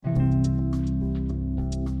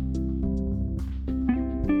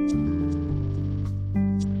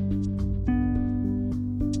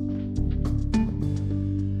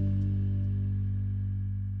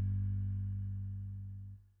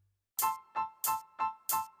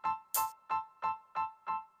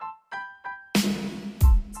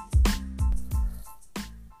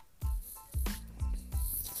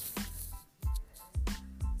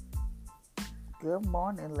Good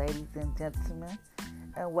morning, ladies and gentlemen,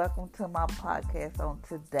 and welcome to my podcast on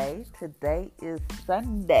today. Today is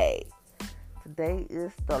Sunday. Today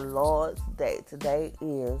is the Lord's Day. Today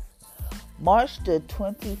is March the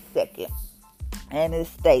 22nd, and it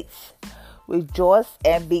states, "Rejoice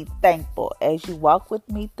and be thankful as you walk with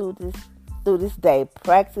me through this day,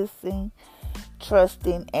 practicing,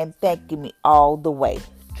 trusting, and thanking me all the way."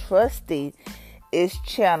 Trusting is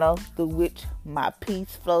channel through which my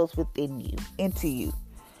peace flows into you.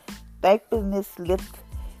 Thankfulness lifts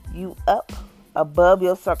you up above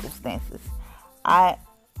your circumstances. I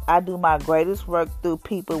do my greatest work through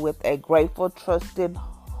people with a grateful, trusting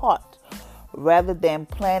heart. Rather than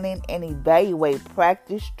planning and evaluate,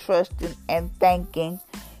 practice, trusting, and thanking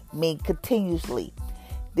me continuously.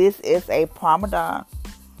 This is a paradigm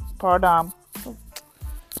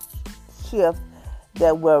shift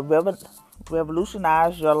that will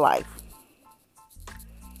revolutionize your life.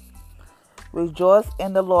 Rejoice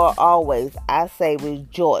in the Lord always. I say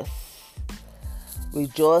rejoice.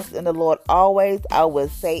 Rejoice in the Lord always. I will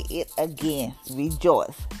say it again.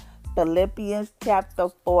 Rejoice. Philippians chapter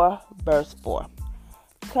 4, verse 4.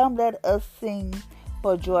 Come, let us sing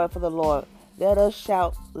for joy for the Lord. Let us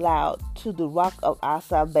shout loud to the rock of our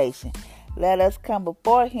salvation. Let us come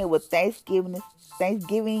before him with thanksgiving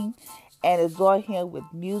and adore him with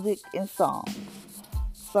music and songs.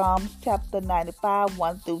 Psalms chapter 95,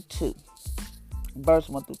 1 through 2. Verse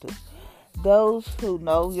 1 through 2. Those who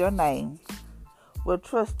know your name will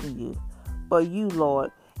trust in you, for you,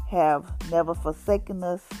 Lord, have never forsaken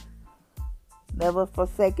us, never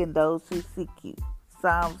forsaken those who seek you.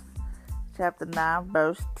 Psalms chapter 9,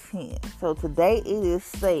 verse 10. So today it is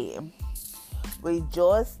saying,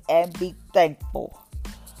 rejoice and be thankful.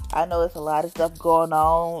 I know it's a lot of stuff going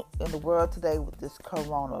on in the world today with this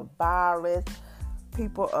coronavirus.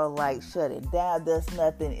 People are like shutting down. There's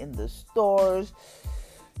nothing in the stores.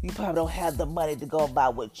 You probably don't have the money to go buy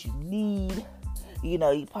what you need.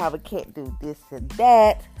 You probably can't do this and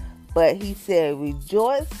that. But he said,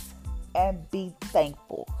 rejoice and be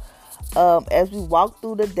thankful. As we walk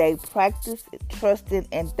through the day, practice trusting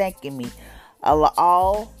and thanking me.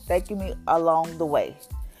 Thanking me along the way.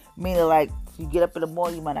 Meaning, like, you get up in the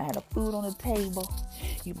morning, you might not have the food on the table.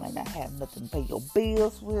 You might not have nothing to pay your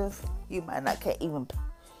bills with. You probably can't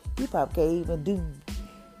even do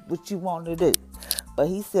what you want to do. But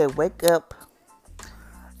he said, wake up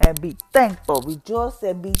and be thankful. Rejoice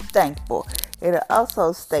and be thankful. And it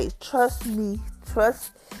also states, trust me.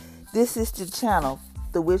 This is the channel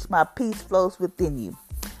through which my peace flows within you.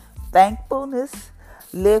 Thankfulness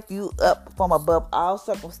lift you up from above all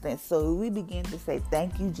circumstances. So we begin to say,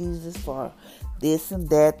 thank you, Jesus, for this and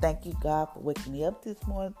that. Thank you, God, for waking me up this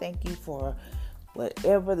morning. Thank you for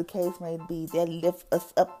whatever the case may be. That lifts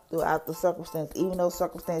us up throughout the circumstances, even though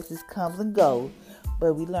circumstances comes and go.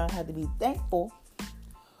 But we learn how to be thankful.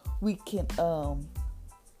 We can,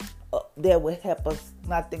 that will help us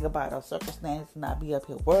not think about our circumstances, not be up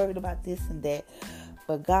here worried about this and that.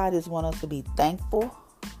 But God just wants us to be thankful.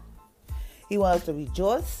 He wants us to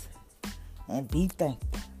rejoice and be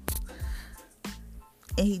thankful.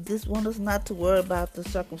 And he just wants us not to worry about the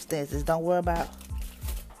circumstances. Don't worry about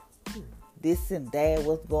this and that,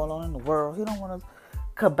 what's going on in the world. He don't want us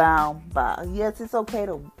bound by. Yes, it's okay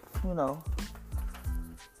to, know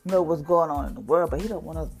what's going on in the world, but he don't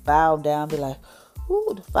want us bound down, be like,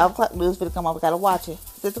 ooh, the 5 o'clock news finna come on, I gotta watch it.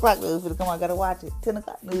 6 o'clock news finna come on, I gotta watch it. 10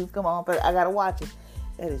 o'clock news come on, I gotta watch it.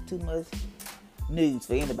 That is too much news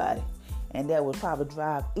for anybody. And that would probably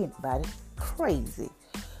drive anybody crazy.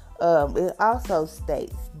 It also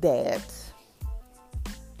states that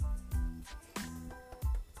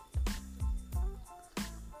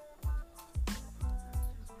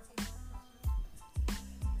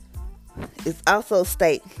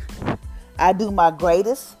I do my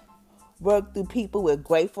greatest work through people with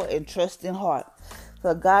grateful and trusting heart.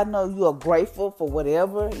 So God knows you are grateful for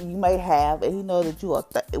whatever you may have, and He knows that you are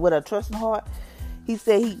with a trusting heart. He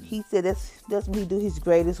said that's when He do His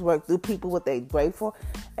greatest work through people with a grateful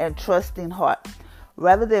and trusting heart.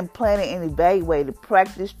 Rather than planning and evaluating,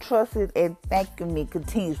 practice, trusting, and thanking me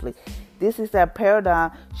continuously. This is a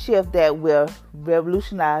paradigm shift that will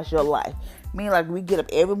revolutionize your life. Meaning, like, we get up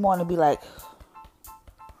every morning and be like,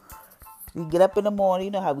 we get up in the morning,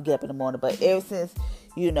 you know how we get up in the morning, but ever since,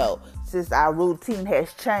 since our routine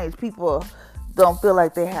has changed, people don't feel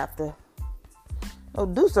like they have to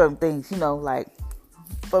do certain things, like,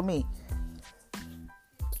 for me,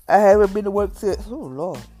 I haven't been to work since,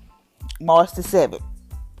 March the 7th.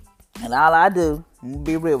 And all I do, I'm gonna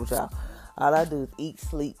be real with y'all, all I do is eat,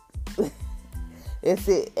 sleep. It's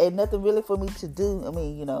it. Ain't nothing really for me to do. I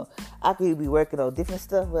mean, I could be working on different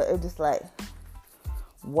stuff, but it's just like,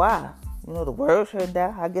 Why? The world shut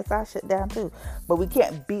down. I guess I shut down too. But we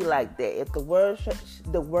can't be like that. If the world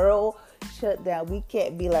shut down, we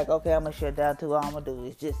can't be like, okay, I'm gonna shut down too. All I'm gonna do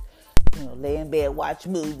is just, lay in bed, watch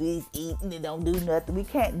movies, eat, and don't do nothing. We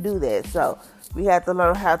can't do that. So we have to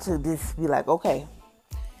learn how to just be like, okay.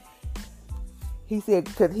 He said,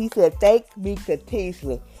 thank me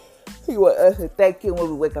continuously. He want us to thank him when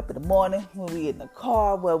we wake up in the morning, when we in the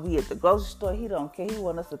car, when we at the grocery store. He don't care. He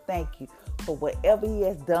want us to thank you for whatever he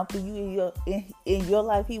has done for you in your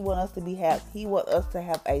life. He want us to He want us to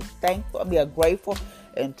have a grateful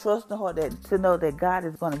and trusting heart to know that God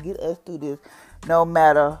is going to get us through this, no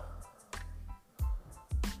matter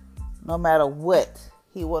what.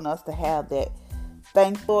 He want us to have that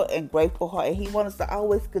thankful and grateful heart, and he wants us to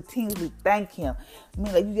always continually thank him.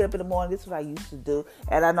 Like you get up in the morning, this is what I used to do,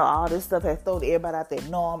 and I know all this stuff has thrown everybody out their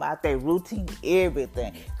norm, out their routine,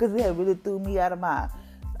 everything, because it had really threw me out of mine.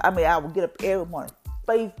 I would get up every morning,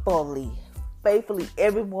 faithfully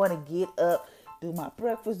every morning, get up, do my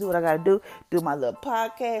breakfast, do what I gotta do my little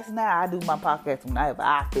podcast. Now I do my podcast whenever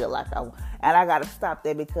I feel like I want, and I gotta stop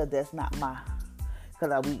that because that's not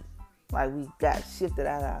because we got shifted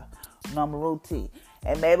out of our normal routine.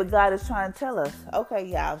 And maybe God is trying to tell us, okay,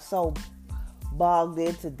 y'all so bogged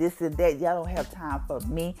into this and that, y'all don't have time for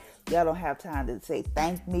me. Y'all don't have time to say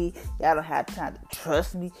thank me. Y'all don't have time to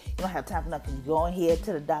trust me. You don't have time for nothing. Going here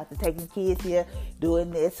to the doctor, taking kids here, doing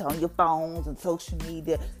this on your phones and social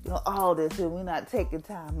media, all this, and we're not taking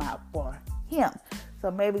time out for him. So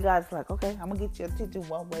maybe God's like, okay, I'm gonna get your attention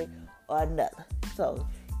one way or another. So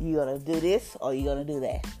you're gonna do this or you're gonna do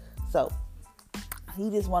that. So he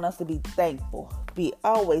just wants us to be thankful.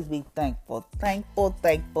 Always be thankful. Thankful.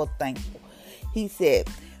 He said,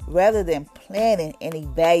 rather than planning and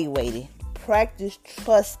evaluating, practice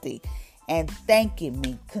trusting and thanking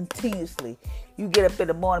me continuously. You get up in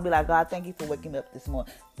the morning and be like, God, thank you for waking me up this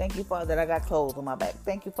morning. Thank you, Father, that I got clothes on my back.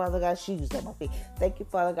 Thank you, Father, I got shoes on my feet. Thank you,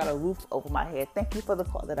 Father, I got a roof over my head. Thank you for the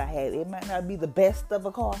car that I have. It might not be the best of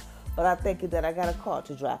a car, but I thank you that I got a car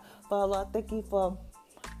to drive. Father, I thank you for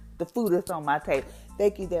the food that's on my table.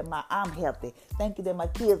 Thank you that I'm healthy. Thank you that my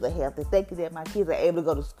kids are healthy. Thank you that my kids are able to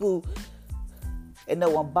go to school and no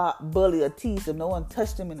one bully or tease them. No one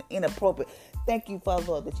touched them inappropriate. Thank you, Father,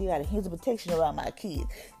 Lord, that you had a hands of protection around my kids.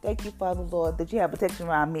 Thank you, Father, Lord, that you have protection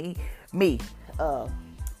around me.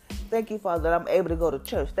 Thank you, Father, that I'm able to go to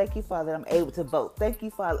church. Thank you, Father, that I'm able to vote. Thank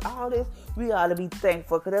you, Father. All this, we ought to be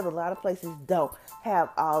thankful because there's a lot of places don't have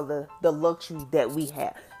all the luxury that we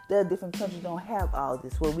have. There are different countries don't have all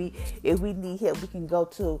this. If we need help, we can go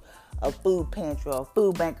to a food pantry or a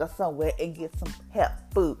food bank or somewhere and get some help,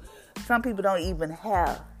 food. Some people don't even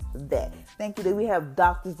have that. Thank you that we have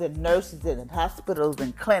doctors and nurses and hospitals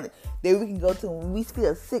and clinics that we can go to when we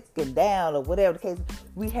feel sick and down or whatever the case.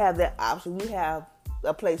 We have that option. We have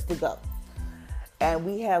a place to go. And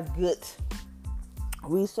we have good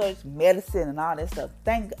research, medicine, and all that stuff.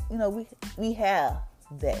 We have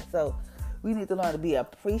that. So we need to learn to be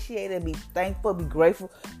appreciated, be thankful, be grateful,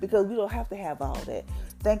 because we don't have to have all that.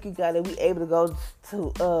 Thank you, God, that we're able to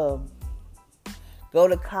go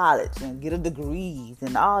to college and get a degree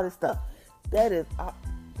and all this stuff. That is,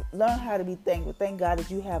 learn how to be thankful. Thank God that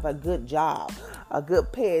you have a good job, a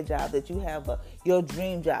good paid job, that you have your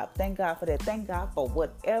dream job. Thank God for that. Thank God for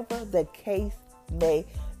whatever the case may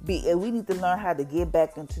be. And we need to learn how to get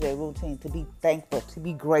back into that routine, to be thankful, to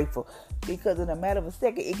be grateful, because in a matter of a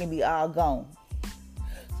second, it can be all gone.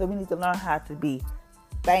 So we need to learn how to be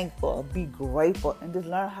thankful, be grateful, and just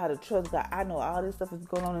learn how to trust God. I know all this stuff is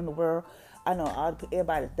going on in the world. I know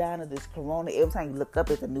everybody's dying of this corona. Every time you look up,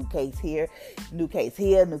 it's a new case here, new case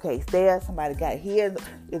there. Somebody got here.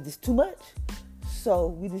 It's just too much. So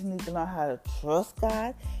we just need to learn how to trust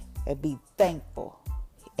God and be thankful.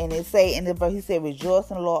 And it say in the verse, he said, rejoice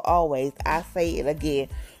in the Lord always. I say it again,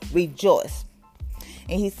 rejoice.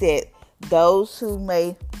 And he said, those who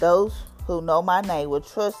know my name will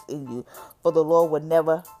trust in you, for the Lord will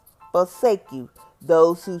never forsake you,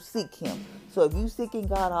 those who seek him. So if you seeking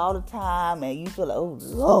God all the time and you feel like, oh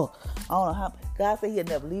Lord, I don't know how, God said he'll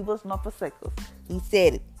never leave us nor forsake us. He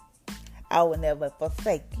said it. I will never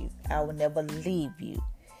forsake you. I will never leave you,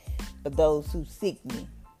 for those who seek me.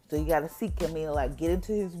 So you got to seek him, get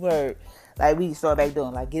into his word. Like we start back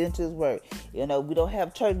doing, get into his word. We don't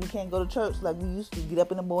have church. We can't go to church like we used to. Get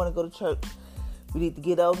up in the morning, go to church. We need to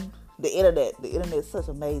get on the internet. The internet is such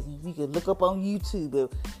amazing. You can look up on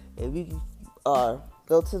YouTube if you can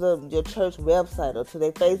go to your church website or to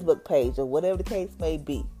their Facebook page or whatever the case may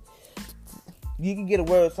be. You can get a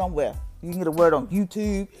word somewhere. You can get a word on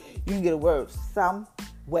YouTube. You can get a word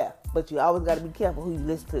somewhere. But you always got to be careful who you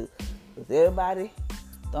listen to. Because everybody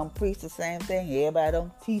don't preach the same thing. Everybody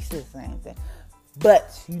don't teach the same thing.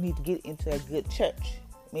 But you need to get into a good church.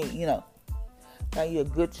 I mean, find you a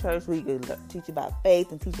good church where you can teach about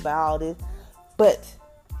faith and teach about all this. But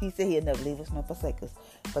he said he'll never leave us nor forsake us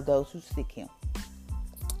for those who seek him.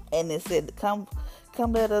 And it said, come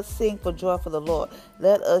let us sing for joy for the Lord.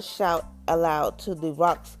 Let us shout aloud to the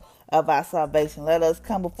rocks of our salvation. Let us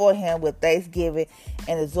come before him with thanksgiving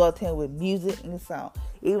and exhort him with music and song.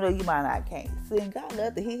 Even though you might not can't sing, God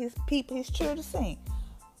loves to hear his people, his children sing.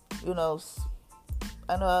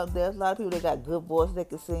 I know there's a lot of people that got good voices that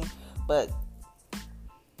can sing, but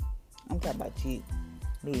I'm talking about you.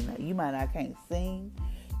 You might not can't sing,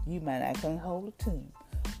 you might not can't hold a tune,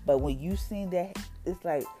 but when you sing that, it's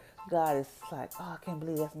like God is like, oh, I can't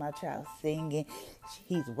believe that's my child singing.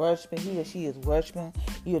 He's worshiping. He or she is worshiping.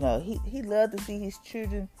 He loves to see his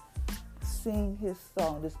children sing his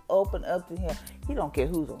song. Just open up to him. He don't care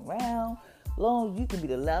who's around. Long as you can be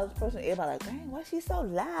the loudest person. Everybody like, dang, why she so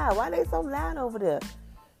loud? Why they so loud over there?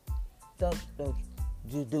 Don't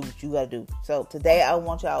just do what you gotta do. So today I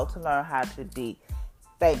want y'all to learn how to be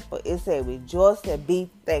thankful. It said rejoice and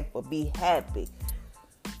be thankful. Be happy.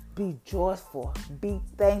 Be joyful. Be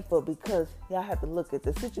thankful, because y'all have to look at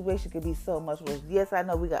the situation could be so much worse. Yes, I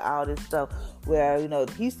know we got all this stuff where,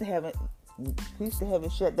 Houston haven't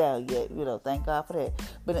shut down yet. Thank God for that.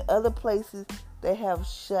 But in other places, they have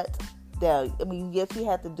shut down. I mean, yes, we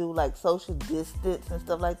have to do like social distance and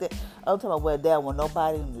stuff like that. I'm talking about where down when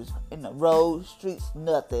nobody in the road, streets,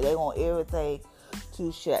 nothing. They want everything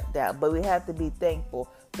to shut down. But we have to be thankful,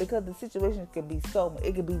 because the situation can be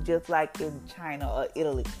it can be just like in China or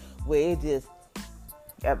Italy, where it just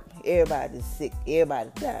everybody's sick, everybody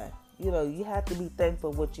died. You have to be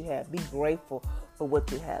thankful for what you have. Be grateful for what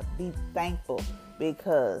you have. Be thankful,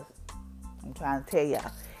 because I'm trying to tell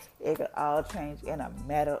y'all, it can all change in a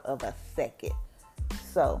matter of a second.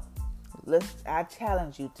 So I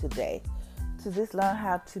challenge you today to just learn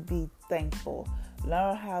how to be thankful.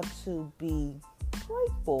 Learn how to be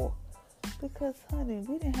grateful. Because, honey,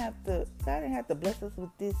 God didn't have to bless us with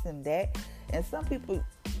this and that. And some people,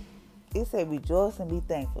 it say rejoice and be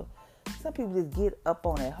thankful. Some people just get up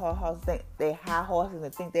on their high horses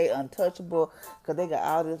and think they untouchable, because they got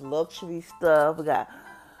all this luxury stuff. We got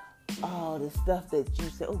all this stuff that you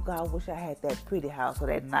say, oh, God, I wish I had that pretty house or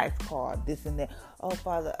that nice car, this and that. Oh,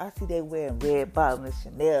 Father, I see they wearing red bottoms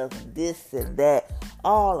and Chanel's and this and that.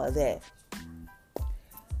 All of that.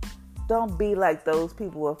 Don't be like those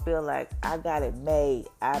people who feel like, I got it made,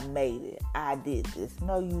 I made it, I did this.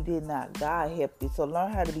 No, you did not. God helped you. So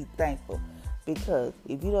learn how to be thankful. Because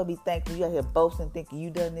if you don't be thankful, you out here boasting, thinking you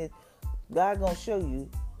done this, God gonna show you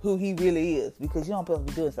who he really is, because you don't supposed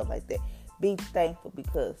to be doing stuff like that. Be thankful,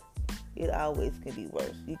 because it always can be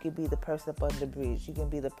worse. You can be the person up under the bridge. You can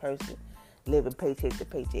be the person living paycheck to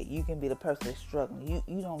paycheck. You can be the person that's struggling.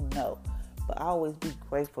 You don't know. But always be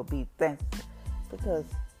grateful, be thankful, because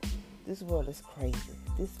this world is crazy.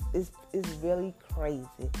 This is really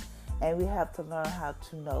crazy. And we have to learn how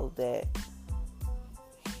to know that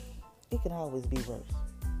it can always be worse.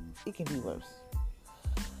 It can be worse.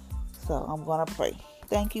 So I'm going to pray.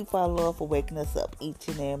 Thank you, Father Lord, for waking us up each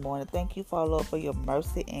and every morning. Thank you, Father Lord, for your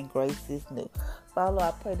mercy and grace is new. Father Lord,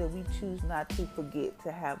 I pray that we choose not to forget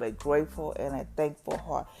to have a grateful and a thankful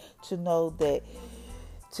heart. To know that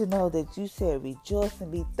you said rejoice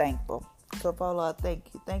and be thankful. So, Father Lord,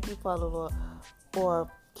 thank you. Thank you, Father Lord,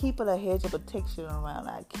 for keeping a hedge of protection around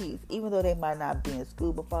our kids, even though they might not be in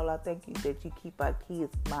school. But, Father Lord, thank you that you keep our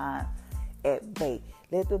kids' mind at bay.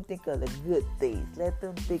 Let them think of the good things. Let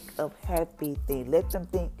them think of happy things. Let them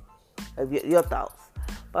think of your thoughts.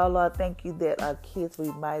 Father Lord, thank you that our kids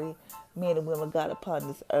will be mighty men and women of God upon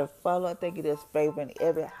this earth. Father Lord, thank you there's favor in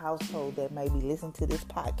every household that may be listening to this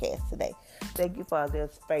podcast today. Thank you, Father,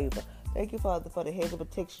 there's favor. Thank you, Father, for the hedge of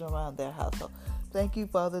protection around their household. Thank you,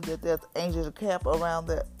 Father, that there's angels of camp around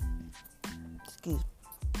their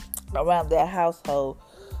household,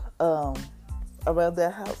 around their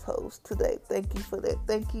households today. Thank you for that.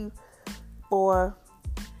 Thank you for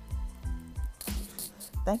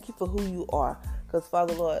who you are. Because,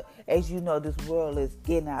 Father Lord, as you know, this world is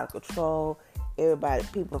getting out of control.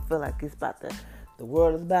 People feel like the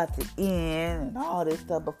world is about to end and all this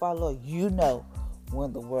stuff. But, Father Lord, you know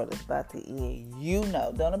when the world is about to end. You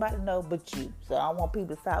know. Don't nobody know but you. So I want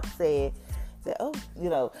people to stop saying that,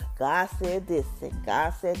 God said this and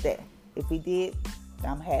God said that. If he did,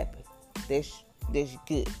 I'm happy. That's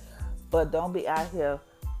good. But don't be out here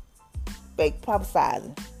fake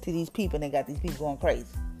prophesizing to these people and they got these people going crazy.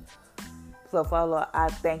 So, Father Lord, I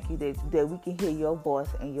thank you that we can hear your voice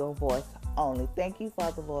and your voice only. Thank you,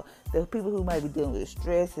 Father Lord. The people who may be dealing with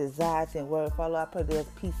stress, anxiety, and worry, Father Lord, I pray there's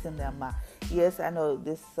peace in their mind. Yes, I know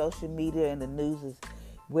this social media and the news is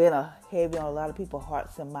weighing heavy on a lot of people's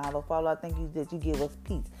hearts and minds. Oh, Father Lord, I thank you that you give us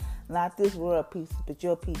peace. Not this world peace, but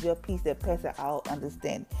your peace that passes all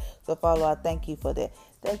understanding. So, Father Lord, I thank you for that.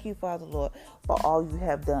 Thank you, Father Lord, for all you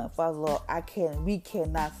have done. Father Lord, we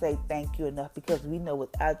cannot say thank you enough, because we know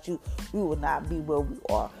without you, we will not be where we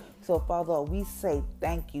are. So, Father Lord, we say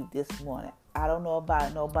thank you this morning. I don't know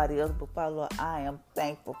about nobody else, but Father Lord, I am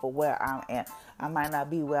thankful for where I am. I might not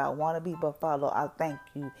be where I want to be, but Father Lord, I thank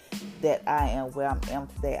you that I am where I am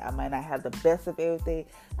today. I might not have the best of everything.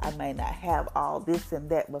 I may not have all this and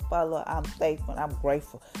that, but Father Lord, I'm thankful and I'm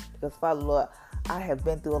grateful, because Father Lord, I have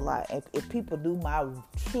been through a lot. If people knew my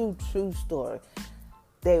true story,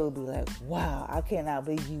 they would be like, wow, I cannot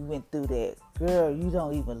believe you went through that. Girl, you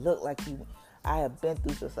don't even look like you. I have been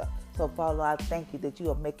through some stuff. So, Father, I thank you that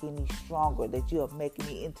you are making me stronger, that you are making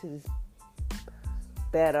me into this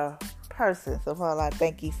better person. So, Father, I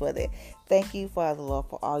thank you for that. Thank you, Father, Lord,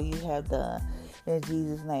 for all you have done. In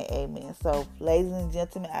Jesus' name, amen. So, ladies and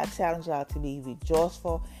gentlemen, I challenge y'all to be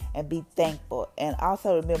rejoiceful and be thankful. And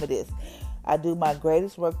also remember this. I do my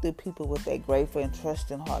greatest work through people with a grateful and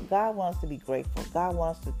trusting heart. God wants us to be grateful. God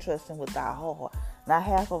wants us to trust Him with our whole heart. Not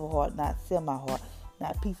half of a heart, not semi-heart,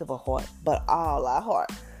 not a piece of a heart, but all our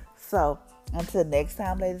heart. So, until next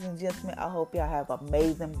time, ladies and gentlemen, I hope y'all have an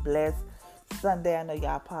amazing, blessed Sunday. I know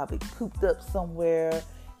y'all probably cooped up somewhere,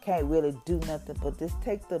 can't really do nothing, but just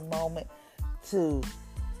take the moment to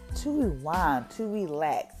rewind, to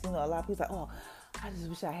relax. You know, a lot of people are like, oh, I just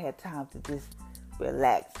wish I had time to just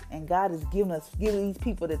relax. And God is giving these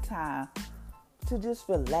people the time to just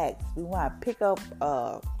relax. We want to pick up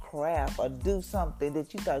a craft or do something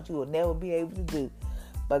that you thought you would never be able to do,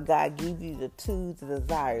 but God gives you the tools, the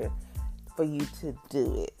desire for you to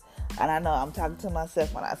do it. And I know I'm talking to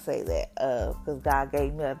myself when I say that, because God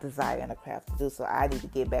gave me a desire and a craft to do, so I need to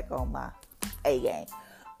get back on my A game.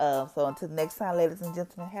 So until next time, ladies and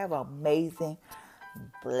gentlemen, have an amazing,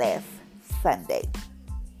 blessed Sunday.